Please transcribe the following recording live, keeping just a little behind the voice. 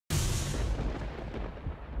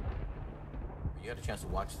had a chance to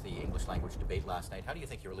watch the English language debate last night. How do you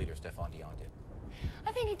think your leader, Dion, did?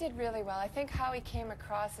 I think he did really well. I think how he came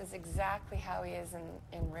across is exactly how he is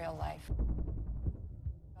in real life.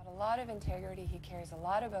 Got a lot of integrity. He cares a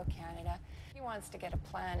lot about Canada. He wants to get a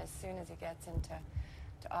plan as soon as he gets into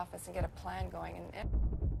office and get a plan going. And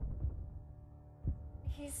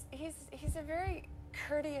he's a very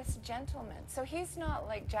courteous gentleman. So he's not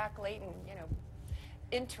like Jack Layton, you know,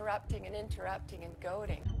 interrupting and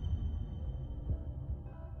goading.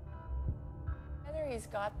 Whether he's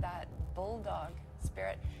got that bulldog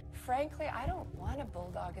spirit. Frankly, I don't want a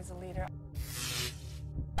bulldog as a leader.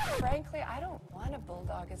 Frankly, I don't want a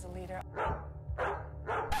bulldog as a leader.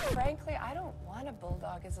 Frankly, I don't want a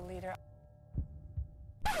bulldog as a leader.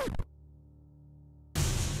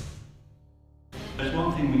 There's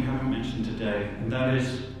one thing we haven't mentioned today, and that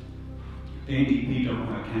is the NDP don't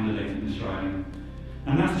have a candidate in this riding.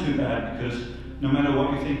 And that's too bad, because no matter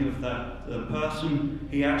what you think of the person,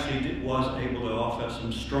 he actually was able to offer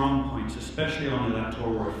some strong points, especially on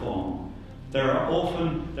electoral reform. There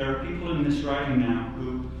are people in this riding now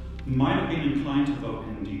who might have been inclined to vote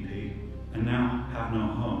NDP and now have no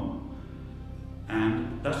home.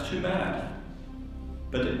 And that's too bad.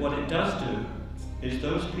 But what it does do is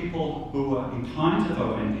those people who are inclined to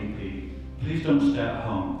vote NDP, please don't stay at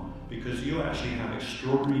home, because you actually have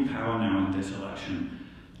extraordinary power now in this election.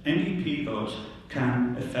 NDP votes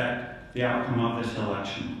can affect the outcome of this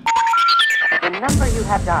election. The number you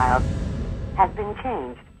have dialed has been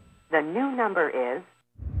changed. The new number is...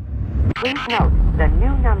 Please note, the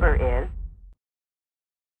new number is...